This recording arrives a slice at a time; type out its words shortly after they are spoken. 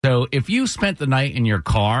So if you spent the night in your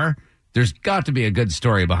car, there's got to be a good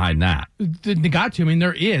story behind that. Got to. I mean,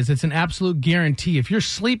 there is. It's an absolute guarantee. If you're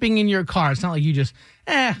sleeping in your car, it's not like you just,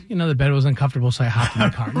 the bed was uncomfortable, so I hopped in the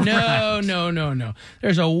car. No.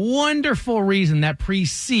 There's a wonderful reason that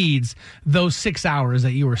precedes those 6 hours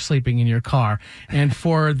that you were sleeping in your car. And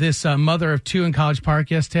for this mother of two in College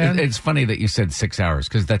Park, yes, Ted? It's funny that you said 6 hours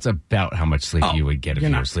because that's about how much sleep you would get if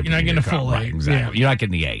you were sleeping in your car. You're not getting a full 8. Right, exactly. Yeah. You're not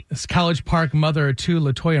getting the 8. This College Park mother of two,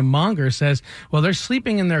 Latoya Monger, says, well, they're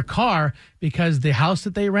sleeping in their car because the house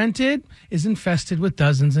that they rented is infested with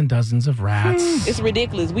dozens and dozens of rats. It's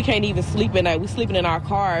ridiculous. We can't even sleep at night. We're sleeping in our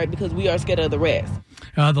car because we are scared of the rats.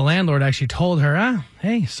 The landlord actually told her,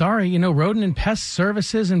 hey, sorry, rodent and pest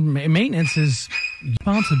services and maintenance is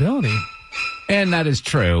responsibility. And that is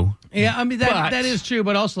true. Yeah, I mean, that is true,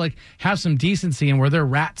 but also, have some decency, and were there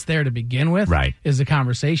rats there to begin with? Right. Is the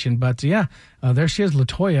conversation. But, there she is,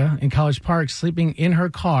 Latoya, in College Park, sleeping in her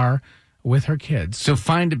car with her kids. So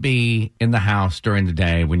fine to be in the house during the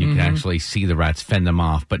day when you can actually see the rats, fend them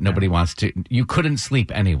off, but nobody wants to. You couldn't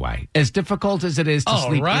sleep anyway. As difficult as it is to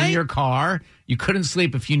sleep in your car, you couldn't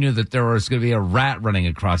sleep if you knew that there was going to be a rat running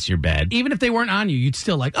across your bed. Even if they weren't on you, you'd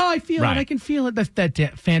still I feel it. I can feel it.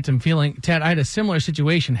 That phantom feeling. Ted, I had a similar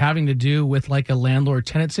situation having to do with a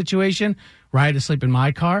landlord-tenant situation where I had to sleep in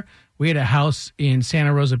my car. We had a house in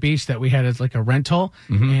Santa Rosa Beach that we had as a rental,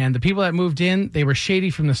 and the people that moved in, they were shady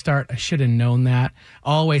from the start. I should have known that.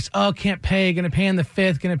 Always, can't pay, going to pay on the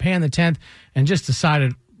 5th, going to pay on the 10th, and just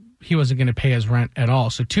decided he wasn't going to pay his rent at all.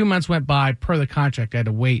 So 2 months went by. Per the contract, I had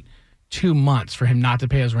to wait 2 months for him not to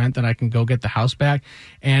pay his rent, then I can go get the house back.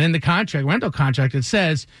 And in the rental contract, it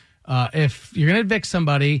says, if you're going to evict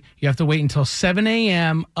somebody, you have to wait until 7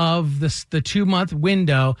 a.m. of the 2-month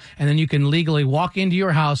window, and then you can legally walk into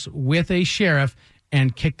your house with a sheriff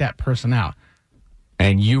and kick that person out.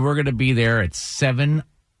 And you were going to be there at 7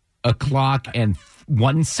 o'clock and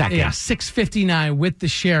 1 second. Yeah, 6:59 with the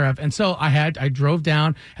sheriff. And so I drove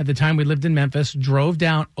down. At the time we lived in Memphis, drove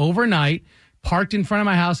down overnight, parked in front of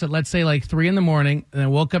my house at, let's say, 3 in the morning, and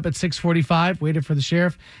then woke up at 6:45, waited for the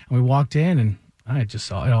sheriff, and we walked in, and I just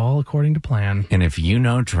saw it all according to plan. And if you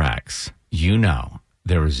know Drex, you know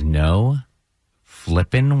there was no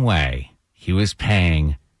flipping way he was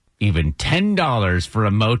paying even $10 for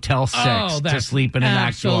a Motel 6 to sleep in an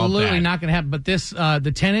actual bed. Absolutely not going to happen. But this,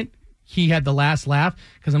 the tenant, he had the last laugh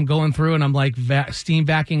because I'm going through and I'm steam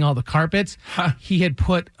vacuuming all the carpets. He had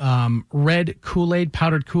put red Kool-Aid,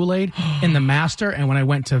 powdered Kool-Aid in the master. And when I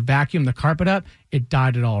went to vacuum the carpet up, it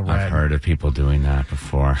dyed it all red. I've heard of people doing that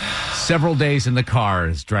before. Several days in the car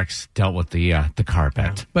as Drex dealt with the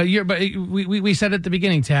carpet. Yeah. But we said at the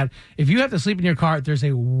beginning, Tad, if you have to sleep in your car, there's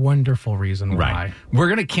a wonderful reason why. Right. We're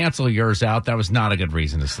going to cancel yours out. That was not a good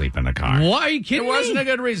reason to sleep in a car. Why are you kidding me? It wasn't a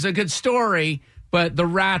good reason. A good story. But the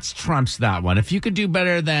rats trumps that one. If you could do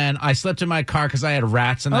better than I slept in my car because I had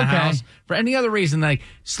rats in the house, for any other reason,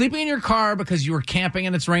 sleeping in your car because you were camping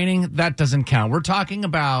and it's raining, that doesn't count. We're talking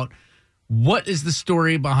about what is the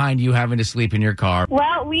story behind you having to sleep in your car?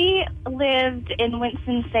 Well, we lived in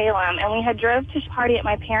Winston-Salem, and we had drove to party at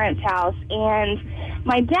my parents' house, and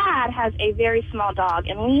my dad has a very small dog,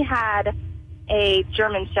 and we had a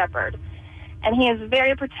German Shepherd. And he is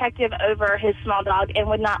very protective over his small dog and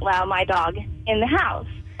would not allow my dog in the house.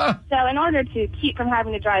 So in order to keep from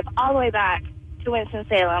having to drive all the way back to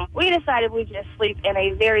Winston-Salem, we decided we'd just sleep in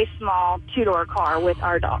a very small two-door car with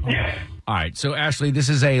our dog. All right. So, Ashley, this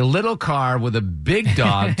is a little car with a big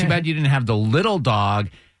dog. Too bad you didn't have the little dog.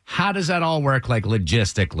 How does that all work,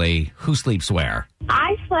 logistically? Who sleeps where?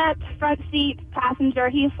 I slept front seat passenger.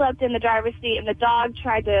 He slept in the driver's seat, and the dog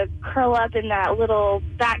tried to curl up in that little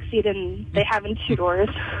back seat, and they have in 2 doors.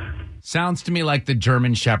 Sounds to me like the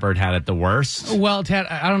German Shepherd had it the worst. Well, Ted,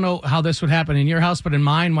 I don't know how this would happen in your house, but in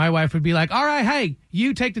mine, my wife would be like, all right, hey,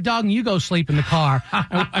 you take the dog and you go sleep in the car.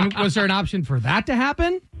 I mean, was there an option for that to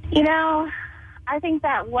happen? I think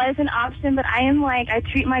that was an option, but I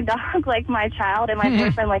treat my dog like my child, and my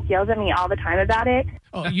boyfriend yells at me all the time about it.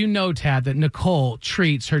 Oh, you know, Tad, that Nicole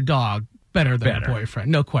treats her dog better than her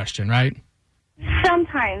boyfriend. No question, right?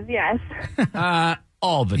 Sometimes, yes.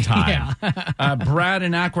 All the time. Yeah. Brad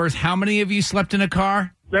and Ackworth, how many of you slept in a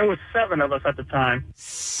car? There was 7 of us at the time.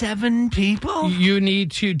 7 people? You need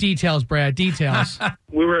details, Brad, details.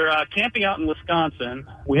 We were camping out in Wisconsin.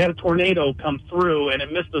 We had a tornado come through, and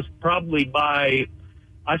it missed us probably by,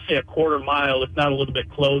 I'd say, a quarter mile, if not a little bit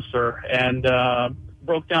closer, and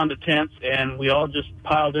broke down the tents, and we all just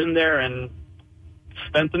piled in there and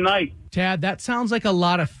spent the night. Tad, that sounds like a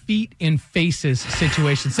lot of feet in faces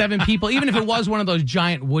situation. 7 people, even if it was one of those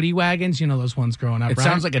giant Woody wagons, you know those ones growing up, It right?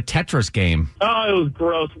 sounds like a Tetris game. Oh, it was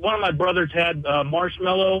gross. One of my brothers had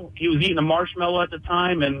marshmallow. He was eating a marshmallow at the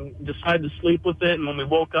time and decided to sleep with it. And when we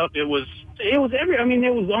woke up, it was everywhere. I mean,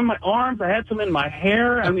 it was on my arms. I had some in my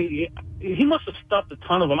hair. I mean, he must have stuffed a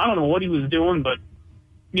ton of them. I don't know what he was doing, but,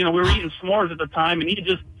 you know, we were eating s'mores at the time, and he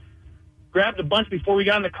just grabbed a bunch before we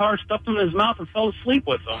got in the car, stuffed them in his mouth, and fell asleep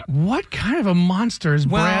with them. What kind of a monster is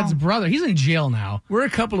Brad's brother? He's in jail now. We're a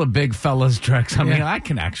couple of big fellas, Drex. I mean, I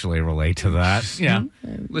can actually relate to that. Yeah.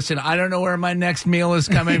 Listen, I don't know where my next meal is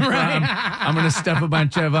coming from. I'm going to stuff a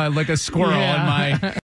bunch of, like a squirrel in my